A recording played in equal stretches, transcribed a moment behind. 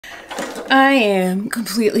I am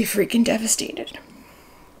completely freaking devastated.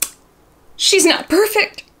 She's not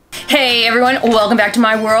perfect. Hey everyone, welcome back to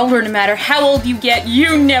my world where no matter how old you get,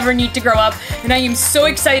 you never need to grow up. And I am so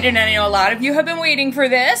excited, and I know a lot of you have been waiting for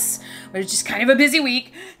this, but it's just kind of a busy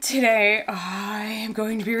week. Today, I am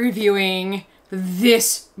going to be reviewing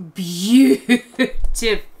this beautiful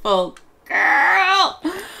girl.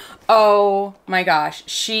 Oh my gosh,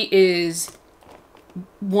 she is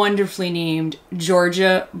wonderfully named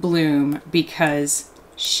Georgia Bloom because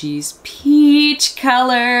she's peach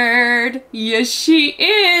colored. Yes, she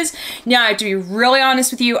is. Now, I have to be really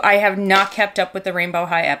honest with you. I have not kept up with the Rainbow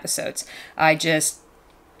High episodes. I just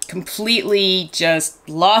completely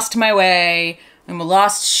lost my way. I'm a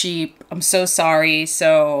lost sheep. I'm so sorry.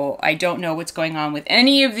 So I don't know what's going on with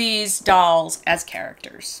any of these dolls as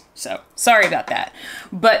characters. So sorry about that.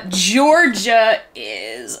 But Georgia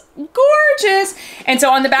is gorgeous. And so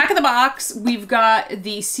on the back of the box, we've got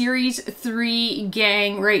the Series 3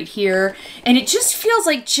 gang right here. And it just feels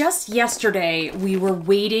like just yesterday we were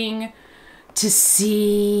waiting to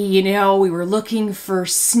see, you know, we were looking for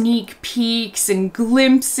sneak peeks and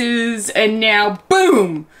glimpses, and now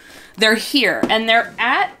boom! They're here, and they're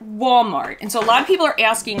at Walmart. And so a lot of people are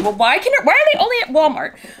asking, well, why are they only at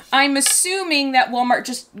Walmart? I'm assuming that Walmart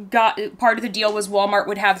just got, part of the deal was Walmart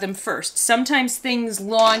would have them first. Sometimes things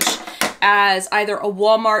launch as either a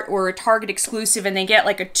Walmart or a Target exclusive, and they get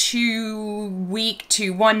like a 2-week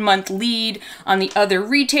to 1-month lead on the other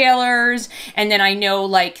retailers. And then I know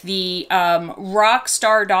like the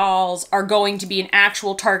Rockstar dolls are going to be an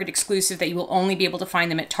actual Target exclusive that you will only be able to find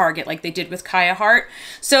them at Target, like they did with Kaya Hart.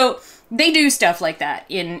 So they do stuff like that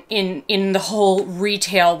in the whole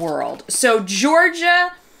retail world. So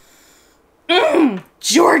Georgia,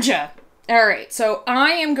 Georgia. All right, so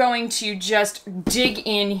I am going to just dig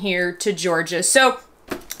in here to Georgia. So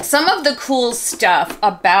some of the cool stuff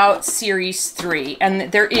about Series 3,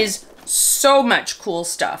 and there is so much cool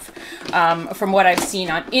stuff from what I've seen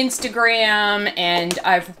on Instagram, and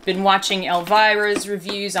I've been watching Elvira's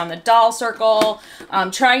reviews on the Doll Circle.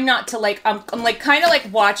 Trying not to like, I'm like kind of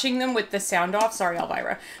like watching them with the sound off. Sorry,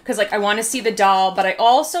 Elvira, because like I want to see the doll, but I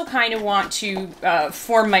also kind of want to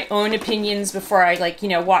form my own opinions before I like, you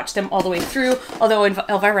know, watch them all the way through. Although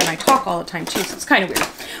Elvira and I talk all the time too, so it's kind of weird.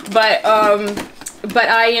 But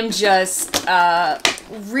I am just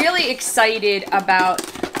really excited about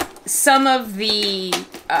some of the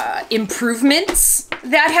improvements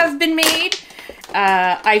that have been made.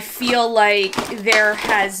 I feel like there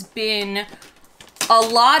has been a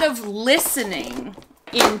lot of listening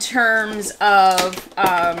in terms of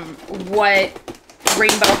what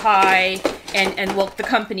Rainbow High and well, the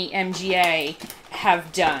company MGA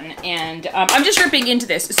have done, and I'm just ripping into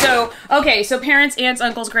this. So, okay, so parents, aunts,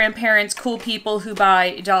 uncles, grandparents, cool people who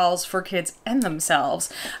buy dolls for kids and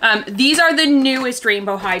themselves. These are the newest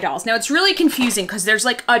Rainbow High dolls. Now, it's really confusing because there's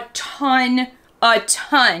like a ton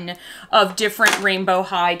of different Rainbow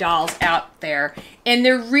High dolls out there, and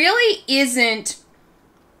there really isn't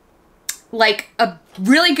like a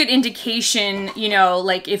really good indication, you know,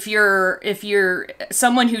 like if you're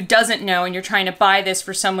someone who doesn't know and you're trying to buy this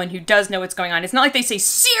for someone who does know what's going on. It's not like they say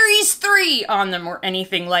Series 3 on them or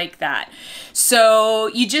anything like that. So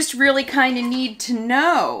you just really kind of need to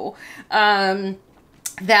know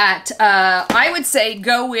that I would say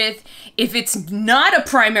go with, if it's not a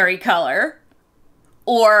primary color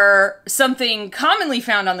or something commonly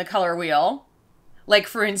found on the color wheel, like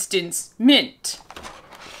for instance, mint,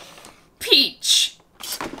 peach.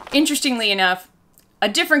 Interestingly enough, a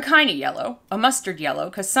different kind of yellow, a mustard yellow,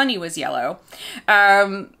 because Sunny was yellow,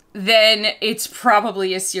 then it's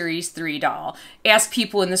probably a Series 3 doll. Ask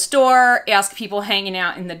people in the store, ask people hanging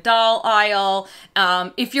out in the doll aisle.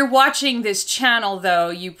 If you're watching this channel,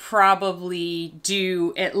 though, you probably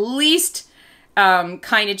do at least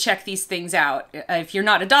kind of check these things out. If you're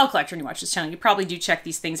not a doll collector and you watch this channel, you probably do check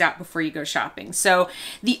these things out before you go shopping. So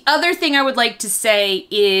the other thing I would like to say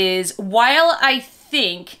is, while I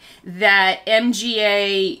think that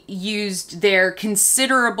MGA used their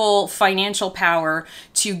considerable financial power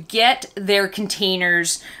to get their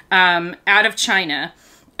containers out of China,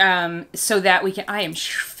 so that we can, I am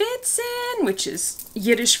schwitzen, which is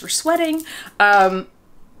Yiddish for sweating, and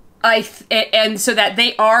so that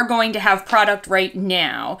they are going to have product right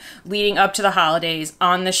now leading up to the holidays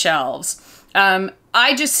on the shelves.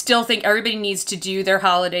 I just still think everybody needs to do their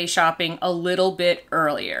holiday shopping a little bit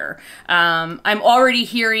earlier. I'm already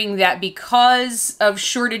hearing that because of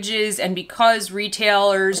shortages and because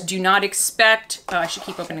retailers do not expect, I should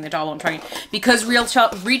keep opening the doll while I'm trying, because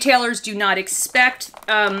retailers do not expect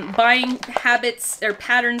buying habits or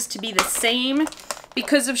patterns to be the same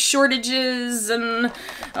because of shortages and,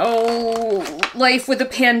 life with a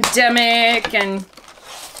pandemic and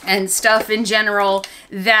stuff in general,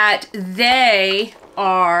 that they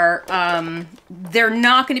are, they're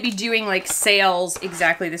not going to be doing like sales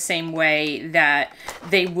exactly the same way that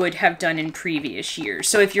they would have done in previous years.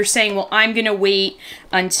 So if you're saying, well, I'm going to wait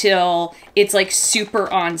until it's like super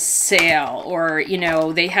on sale, or, you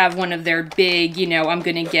know, they have one of their big, you know, I'm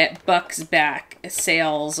going to get bucks back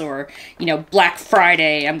sales, or, you know, Black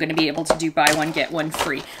Friday, I'm going to be able to do buy one, get one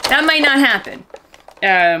free. That might not happen.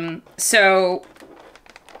 So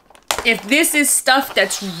if this is stuff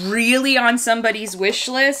that's really on somebody's wish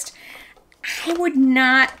list, I would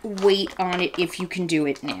not wait on it if you can do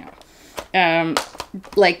it now.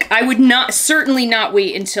 Like, I would certainly not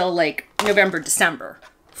wait until like November, December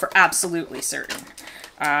for absolutely certain.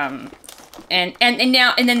 And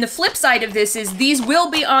then the flip side of this is these will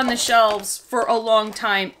be on the shelves for a long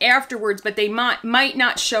time afterwards, but they might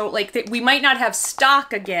not show, like, we might not have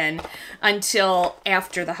stock again until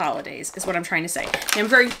after the holidays, is what I'm trying to say.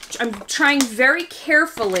 And I'm trying very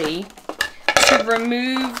carefully to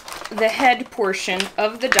remove the head portion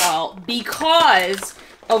of the doll because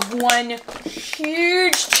of one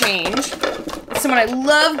huge change that someone I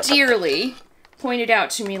love dearly pointed out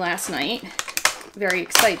to me last night, very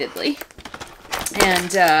excitedly.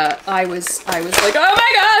 And I was like, oh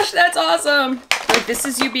my gosh, that's awesome. Like, this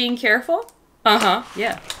is you being careful? Uh-huh,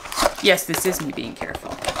 yeah. Yes, this is me being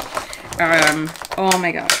careful. Oh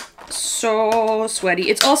my gosh, so sweaty.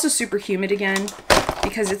 It's also super humid again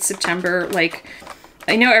because it's September. Like,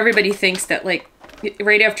 I know everybody thinks that, like,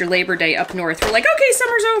 right after Labor Day up north, we're like, okay,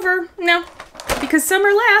 summer's over. No, because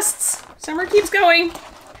summer lasts. Summer keeps going.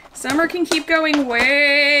 Summer can keep going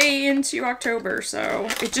way into October, so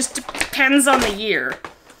it just depends on the year.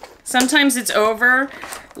 Sometimes it's over,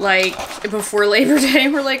 like, before Labor Day,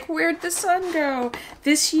 we're like, where'd the sun go?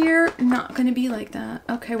 This year, not gonna be like that.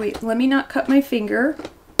 Okay, wait, let me not cut my finger.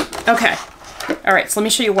 Okay, all right, so let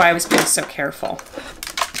me show you why I was being so careful,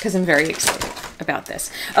 because I'm very excited about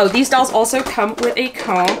this. Oh, these dolls also come with a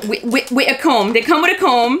comb, with a comb. They come with a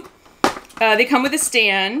comb, they come with a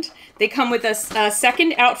stand. They come with a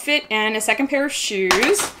second outfit and a second pair of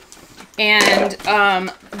shoes. And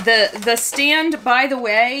the stand, by the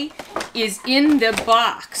way, is in the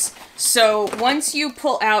box. So once you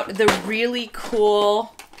pull out the really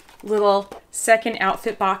cool little second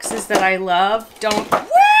outfit boxes that I love, don't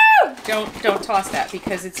toss that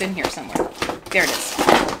because it's in here somewhere. There it is.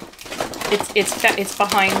 It's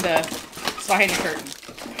behind the curtain.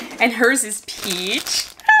 And hers is peach.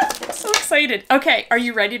 I'm so excited. Okay, are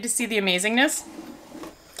you ready to see the amazingness?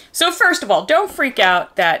 So first of all, don't freak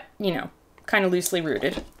out that, you know, kind of loosely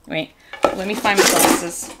rooted. Wait, let me find my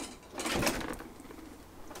glasses.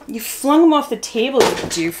 You flung them off the table,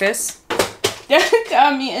 you doofus. Don't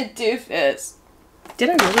call me a doofus. Did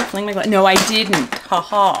I really fling my glasses? No, I didn't.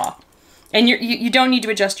 Haha. And you don't need to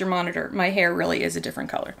adjust your monitor. My hair really is a different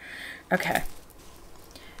color. Okay.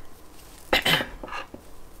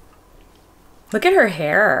 Look at her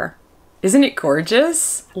hair. Isn't it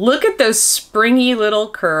gorgeous? Look at those springy little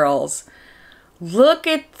curls. Look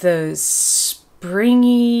at those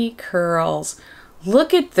springy curls.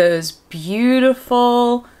 Look at those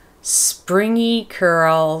beautiful springy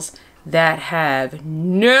curls that have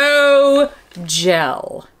no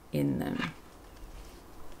gel in them.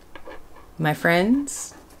 My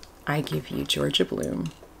friends, I give you Georgia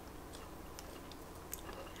Bloom.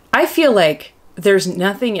 I feel like there's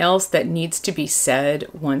nothing else that needs to be said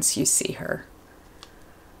once you see her.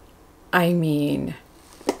 I mean,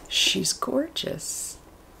 she's gorgeous.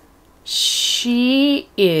 She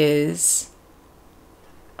is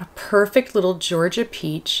a perfect little Georgia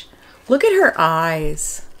peach. Look at her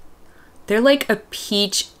eyes. They're like a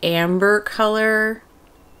peach amber color.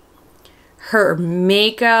 Her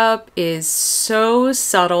makeup is so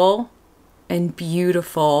subtle and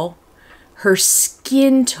beautiful. Her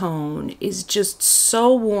skin tone is just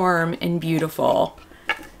so warm and beautiful.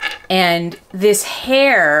 And this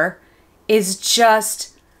hair is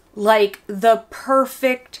just like the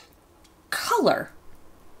perfect color.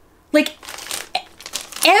 Like,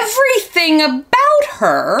 everything about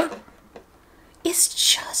her is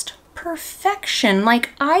just perfection. Like,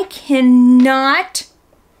 I don't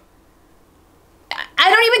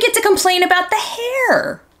even get to complain about the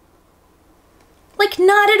hair. Like,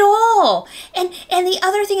 not at all. And the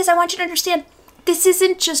other thing is, I want you to understand, this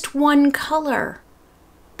isn't just one color.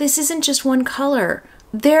 This isn't just one color.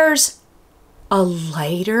 There's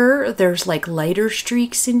like lighter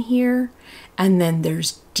streaks in here, and then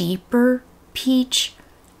there's deeper peach,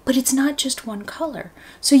 but it's not just one color.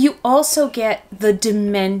 So you also get the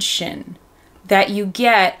dimension that you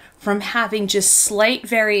get from having just slight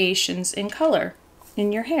variations in color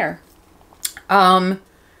in your hair.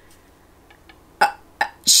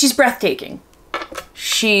 She's breathtaking.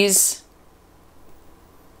 She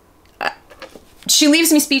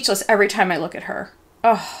leaves me speechless every time I look at her.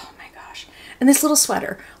 Oh my gosh. And this little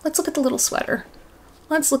sweater. Let's look at the little sweater.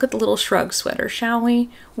 Let's look at the little shrug sweater, shall we?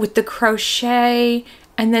 With the crochet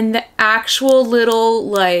and then the actual little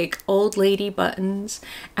like old lady buttons.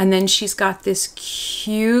 And then she's got this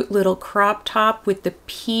cute little crop top with the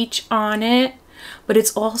peach on it. But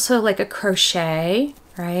it's also like a crochet,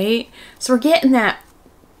 right? So we're getting that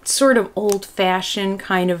sort of old-fashioned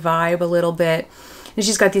kind of vibe a little bit. And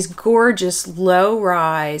she's got these gorgeous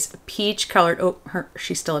low-rise peach colored, oh,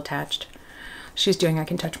 she's still attached. She's doing I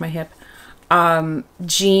Can Touch My Hip.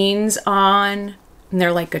 Jeans on, and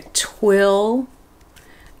they're like a twill,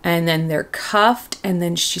 and then they're cuffed, and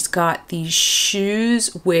then she's got these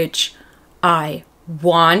shoes, which I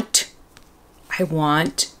want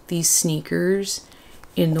these sneakers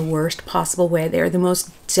in the worst possible way. They're the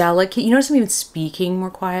most delicate. You notice I'm even speaking more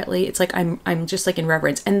quietly. It's like I'm just like in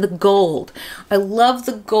reverence. And the gold. I love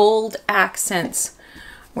the gold accents.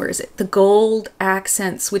 Where is it? The gold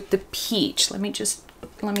accents with the peach. Let me just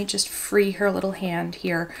free her little hand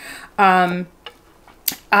here. Yeah,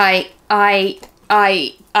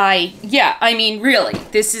 I mean, really,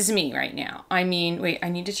 this is me right now. I mean, wait, I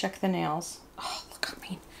need to check the nails. Oh, look at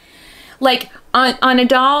me. Like on a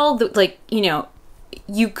doll that, like, you know,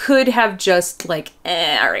 you could have just like,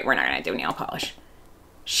 all right, we're not gonna do nail polish.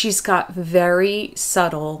 She's got very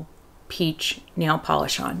subtle peach nail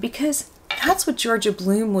polish on because that's what Georgia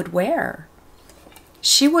Bloom would wear.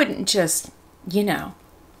 She wouldn't just, you know,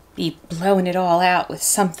 be blowing it all out with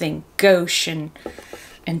something gauche and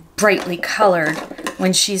brightly colored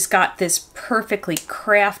when she's got this perfectly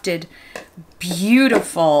crafted,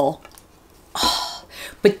 beautiful, oh,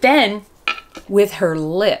 but then with her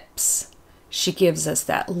lips, she gives us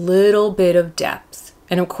that little bit of depth.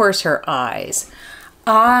 And of course her eyes.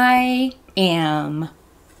 I am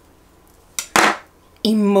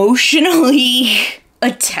emotionally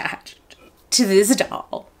attached to this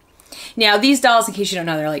doll. Now these dolls, in case you don't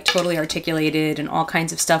know, they're like totally articulated and all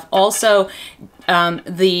kinds of stuff. Also,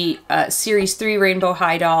 the Series 3 Rainbow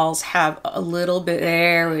High dolls have a little bit,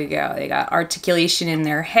 there we go, they got articulation in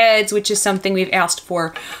their heads, which is something we've asked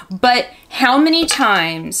for. But how many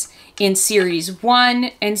times in Series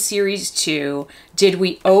 1 and Series 2 did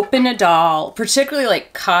we open a doll, particularly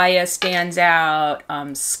like Kaya stands out,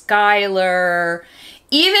 Skylar,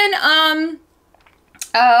 even,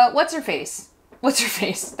 what's her face? What's her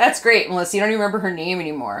face? That's great, Melissa. You don't even remember her name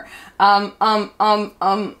anymore.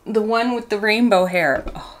 The one with the rainbow hair.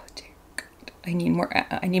 Oh, dear God. I was gonna say I need more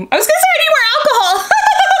alcohol.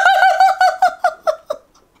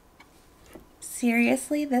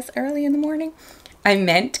 Seriously, this early in the morning? I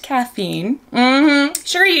meant caffeine.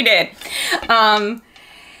 Sure you did.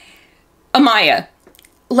 Amaya.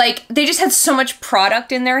 Like, they just had so much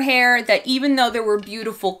product in their hair that even though there were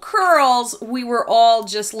beautiful curls, we were all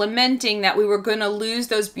just lamenting that we were going to lose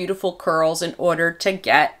those beautiful curls in order to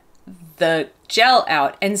get the gel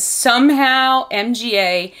out. And somehow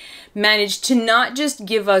MGA managed to not just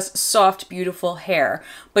give us soft, beautiful hair,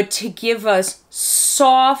 but to give us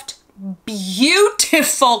soft,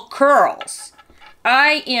 beautiful curls.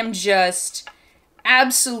 I am just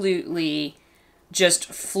absolutely just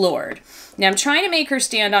floored. Now I'm trying to make her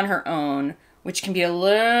stand on her own, which can be a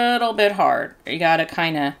little bit hard. You gotta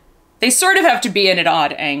kind of, they sort of have to be at an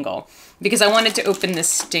odd angle because I wanted to open this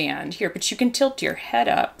stand here, but you can tilt your head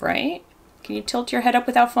up, right? Can you tilt your head up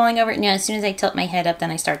without falling over? No, as soon as I tilt my head up,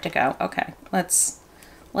 then I start to go. Okay, let's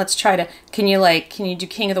try to, can you do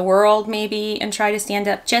King of the World maybe and try to stand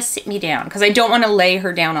up? Just sit me down because I don't want to lay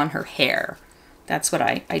her down on her hair. That's what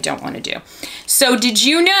I don't want to do. So did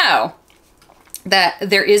you know that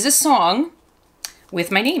there is a song with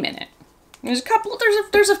my name in it? There's a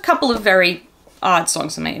couple of very odd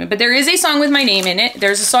songs with my name in it, but there is a song with my name in it.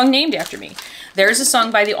 There's a song named after me. There's a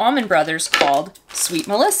song by the Allman Brothers called Sweet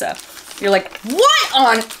Melissa. You're like, what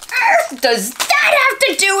on earth does that have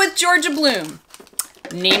to do with Georgia Bloom?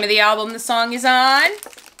 Name of the album the song is on,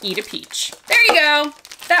 Eat a Peach. There you go.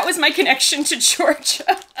 That was my connection to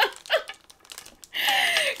Georgia.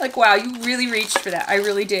 Like, wow, you really reached for that. I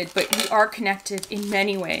really did, but we are connected in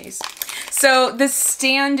many ways. So the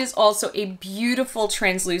stand is also a beautiful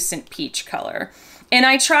translucent peach color. And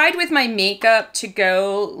I tried with my makeup to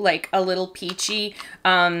go like a little peachy.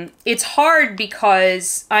 It's hard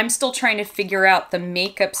because I'm still trying to figure out the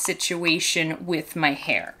makeup situation with my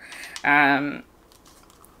hair.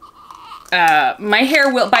 my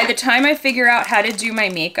hair will, by the time I figure out how to do my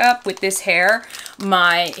makeup with this hair,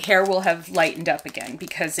 my hair will have lightened up again,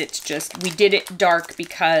 because it's just, we did it dark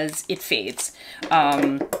because it fades,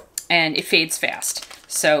 and it fades fast.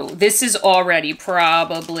 So this is already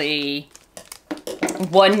probably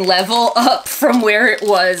one level up from where it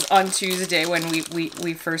was on Tuesday when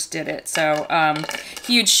we first did it. So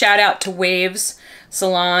huge shout out to Waves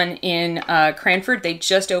Salon in Cranford. They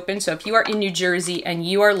just opened. So if you are in New Jersey and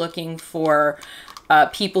you are looking for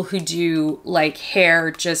people who do like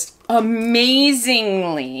hair just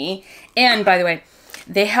amazingly, and by the way,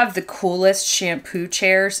 they have the coolest shampoo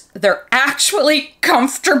chairs. They're actually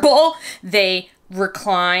comfortable. They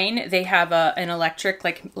recline. They have an electric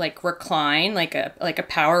like recline, like a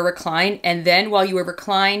power recline, and then while you are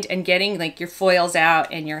reclined and getting like your foils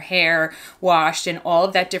out and your hair washed and all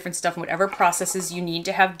of that different stuff and whatever processes you need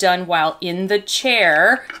to have done while in the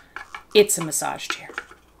chair, it's a massage chair.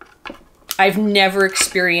 I've never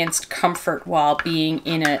experienced comfort while being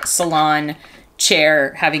in a salon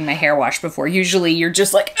chair having my hair washed before. Usually you're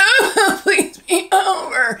just like, oh, please be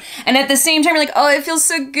over. And at the same time, you're like, oh, it feels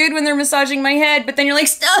so good when they're massaging my head. But then you're like,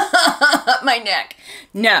 stop my neck.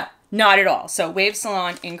 No, not at all. So Wave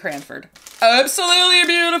Salon in Cranford. Absolutely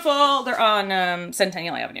beautiful. They're on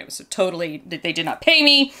Centennial Avenue. So totally, they did not pay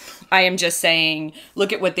me. I am just saying,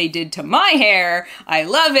 look at what they did to my hair. I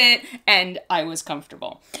love it. And I was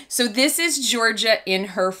comfortable. So this is Georgia in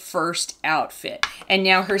her first outfit. And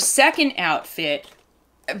now her second outfit,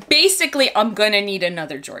 basically, I'm going to need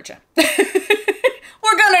another Georgia.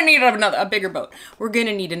 We're going to need a bigger boat. We're going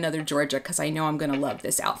to need another Georgia because I know I'm going to love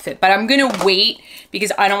this outfit. But I'm going to wait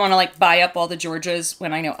because I don't want to like buy up all the Georgias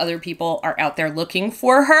when I know other people are out there looking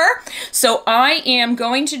for her. So I am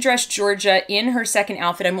going to dress Georgia in her second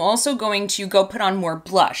outfit. I'm also going to go put on more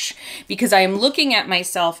blush because I am looking at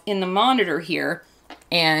myself in the monitor here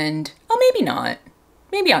and, oh, maybe not.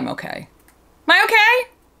 Maybe I'm okay. Am I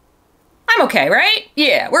okay? I'm okay, right?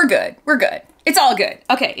 Yeah, we're good. We're good. It's all good.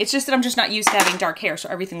 Okay, it's just that I'm just not used to having dark hair, so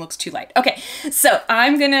everything looks too light. Okay, so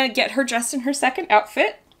I'm gonna get her dressed in her second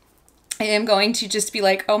outfit. I am going to just be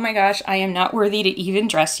like, oh my gosh, I am not worthy to even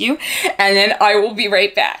dress you. And then I will be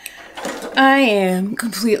right back. I am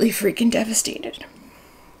completely freaking devastated.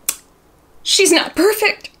 She's not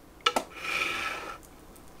perfect.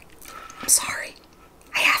 I'm sorry.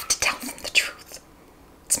 I have to tell them the truth.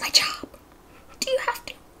 It's my job. Do you have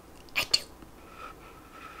to? I do.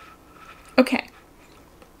 Okay,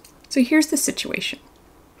 so here's the situation.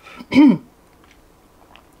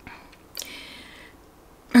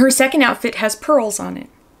 Her second outfit has pearls on it,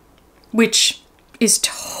 which is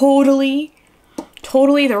totally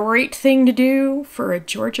the right thing to do for a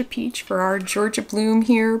Georgia peach, for our Georgia bloom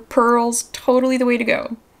here. Pearls, totally the way to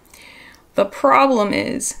go. The problem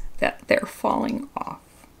is that they're falling off.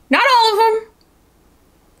 Not all of them,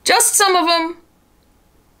 just some of them.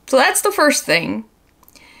 So that's the first thing.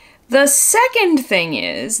 The second thing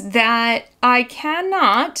is that I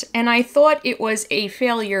cannot, and I thought it was a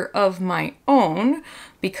failure of my own,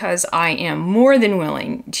 because I am more than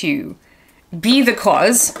willing to be the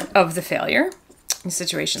cause of the failure in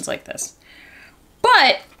situations like this.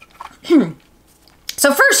 But,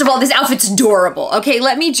 so first of all, this outfit's adorable. Okay,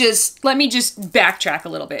 let me just backtrack a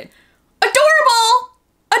little bit. Adorable!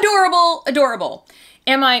 Adorable! Adorable!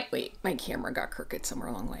 Wait, my camera got crooked somewhere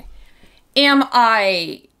along the way. Am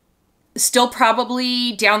I still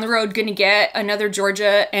probably down the road gonna get another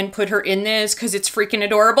Georgia and put her in this because it's freaking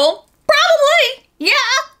adorable? Probably, yeah,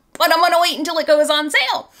 but I'm gonna wait until it goes on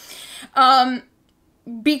sale.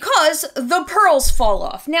 Because the pearls fall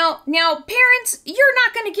off. Now, parents, you're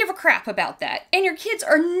not gonna give a crap about that, and your kids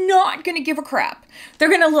are not gonna give a crap.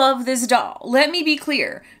 They're gonna love this doll. Let me be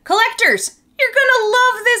clear. Collectors, you're gonna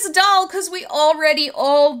love this doll because we already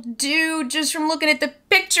all do, just from looking at the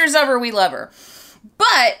pictures of her, we love her.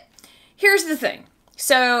 But here's the thing.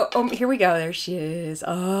 So, here we go. There she is.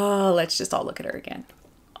 Oh, let's just all look at her again.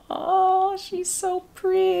 Oh, she's so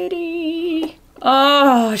pretty.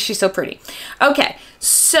 Oh, she's so pretty. Okay,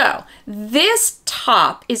 so this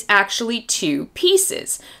top is actually two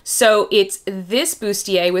pieces. So it's this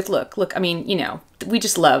bustier with, look, I mean, you know, we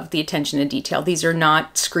just love the attention to detail. These are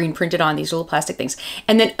not screen printed on, these little plastic things.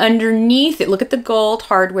 And then underneath it, look at the gold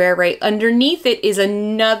hardware, right? Underneath it is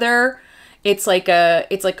another, it's like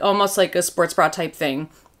almost like a sports bra type thing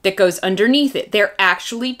that goes underneath it. They're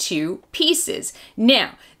actually two pieces.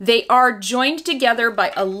 Now, they are joined together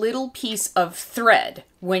by a little piece of thread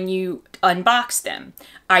when you unbox them.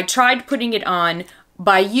 I tried putting it on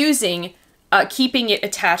by using, keeping it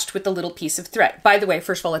attached with the little piece of thread. By the way,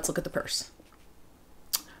 first of all, let's look at the purse.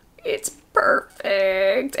 It's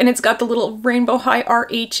perfect. And it's got the little rainbow high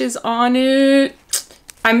RHs on it.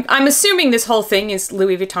 I'm assuming this whole thing is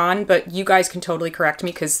Louis Vuitton, but you guys can totally correct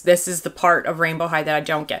me because this is the part of rainbow high that I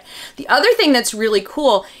don't get. The other thing that's really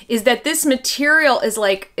cool is that this material is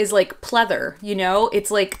like pleather, you know?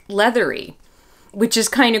 It's like leathery, which is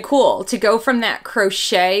kind of cool to go from that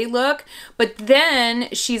crochet look. But then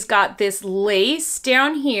she's got this lace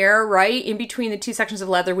down here, right in between the two sections of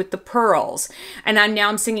leather with the pearls. And now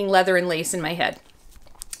I'm singing leather and lace in my head.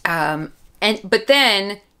 But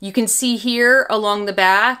then you can see here along the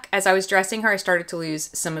back, as I was dressing her, I started to lose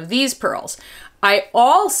some of these pearls. I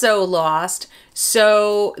also lost,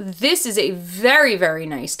 so this is a very, very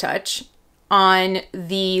nice touch on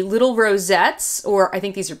the little rosettes, or I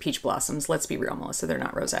think these are peach blossoms. Let's be real, Melissa, they're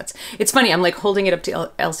not rosettes. It's funny, I'm like holding it up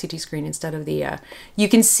to LCD screen instead of the, you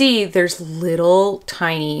can see there's little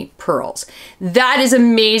tiny pearls. That is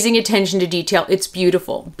amazing attention to detail. It's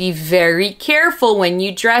beautiful. Be very careful when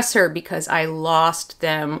you dress her because I lost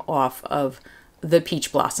them off of the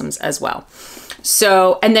peach blossoms as well.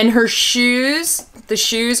 So, and then her shoes, the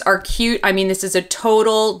shoes are cute. I mean, this is a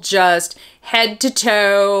total just head to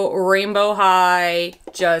toe, rainbow high,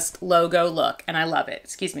 just logo look. And I love it.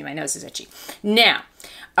 Excuse me, my nose is itchy. Now,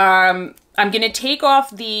 I'm going to take off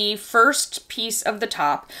the first piece of the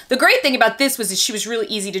top. The great thing about this was that she was really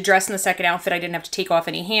easy to dress in the second outfit. I didn't have to take off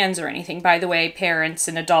any hands or anything. By the way, parents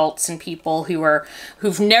and adults and people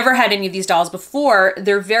who've never had any of these dolls before,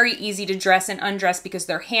 they're very easy to dress and undress because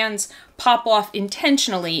their hands pop off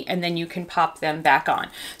intentionally and then you can pop them back on.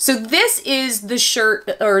 So this is the shirt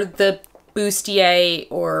or the bustier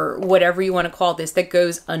or whatever you want to call this that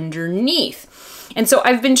goes underneath. And so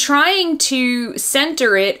I've been trying to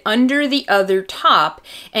center it under the other top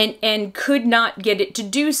and could not get it to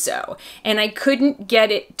do so. And I couldn't get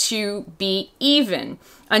it to be even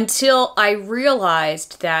until I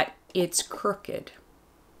realized that it's crooked.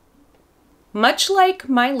 Much like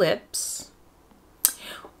my lips,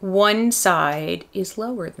 one side is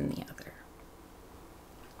lower than the other.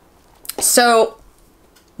 So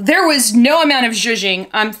there was no amount of zhuzhing.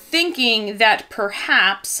 I'm thinking that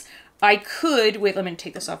perhaps I could, wait, let me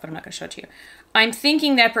take this off, but I'm not gonna show it to you. I'm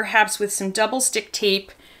thinking that perhaps with some double stick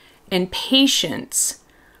tape and patience,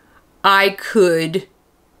 I could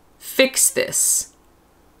fix this.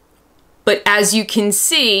 But as you can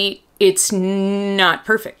see, it's not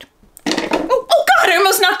perfect. Oh God, I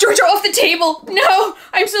almost knocked Georgia off the table. No,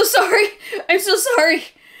 I'm so sorry. I'm so sorry.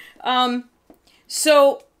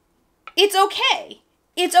 So it's okay.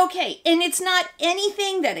 It's okay. And it's not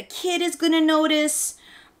anything that a kid is gonna notice.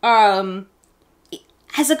 As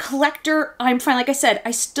a collector, I'm fine. Like I said, I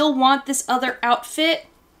still want this other outfit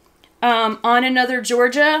on another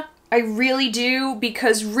Georgia. I really do,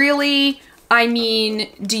 because really, I mean,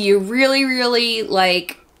 do you really,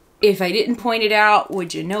 like, if I didn't point it out,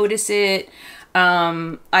 would you notice it?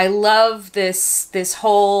 I love this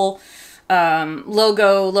whole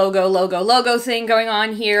logo thing going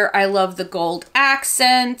on here. I love the gold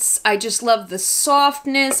accents. I just love the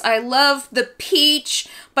softness. I love the peach,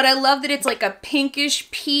 but I love that it's like a pinkish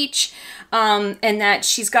peach, and that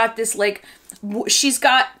she's got this like, she's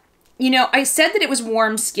got, you know, I said that it was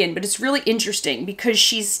warm skin, but it's really interesting because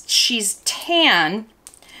she's tan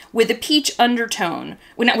with a peach undertone,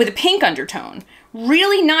 well, not with a pink undertone,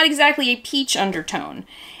 really not exactly a peach undertone.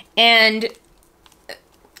 And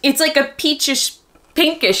it's like a peachish,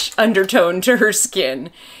 pinkish undertone to her skin.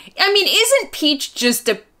 I mean, isn't peach just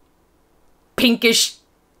a pinkish,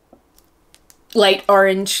 light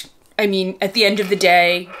orange? I mean, at the end of the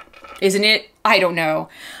day, isn't it? I don't know.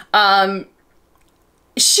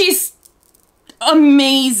 She's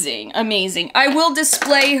amazing, amazing. I will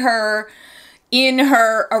display her in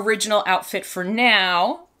her original outfit for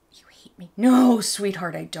now. You hate me. No,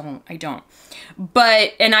 sweetheart, I don't.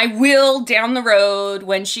 But, and I will down the road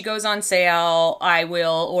when she goes on sale, I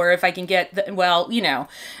will, or if I can get the, well, you know,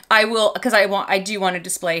 I will, because I do want to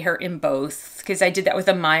display her in both, because I did that with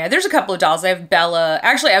Amaya. There's a couple of dolls. I have Bella,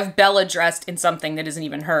 actually I have Bella dressed in something that isn't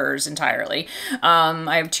even hers entirely.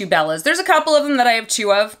 I have two Bellas. There's a couple of them that I have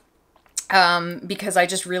two of. Because I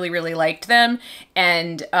just really liked them,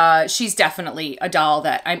 and she's definitely a doll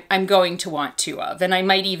that I'm going to want two of, and I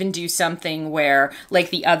might even do something where, like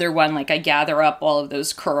the other one, like I gather up all of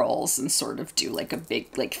those curls and sort of do like a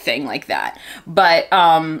big like thing like that.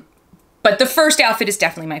 But the first outfit is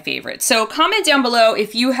definitely my favorite. So comment down below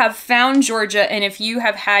if you have found Georgia and if you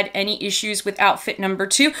have had any issues with outfit number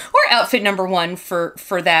 2 or outfit number 1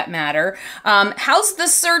 for that matter. How's the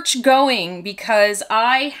search going? Because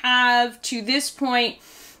I have, to this point,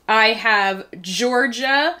 I have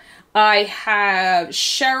Georgia, I have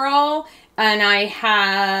Cheryl, And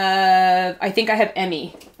I think I have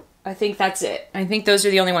Emmy. I think that's it. I think those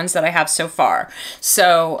are the only ones that I have so far.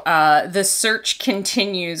 So the search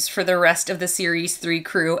continues for the rest of the Series 3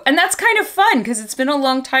 crew. And that's kind of fun because it's been a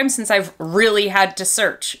long time since I've really had to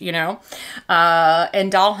search, you know,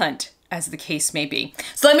 and doll hunt, as the case may be.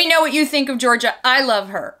 So let me know what you think of Georgia. I love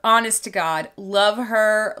her. Honest to God. Love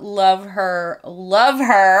her, love her, love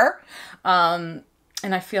her.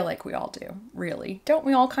 And I feel like we all do, really. Don't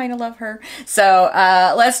we all kind of love her? So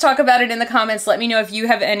let's talk about it in the comments. Let me know if you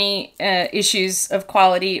have any issues of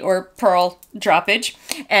quality or pearl droppage.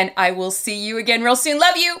 And I will see you again real soon.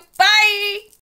 Love you. Bye.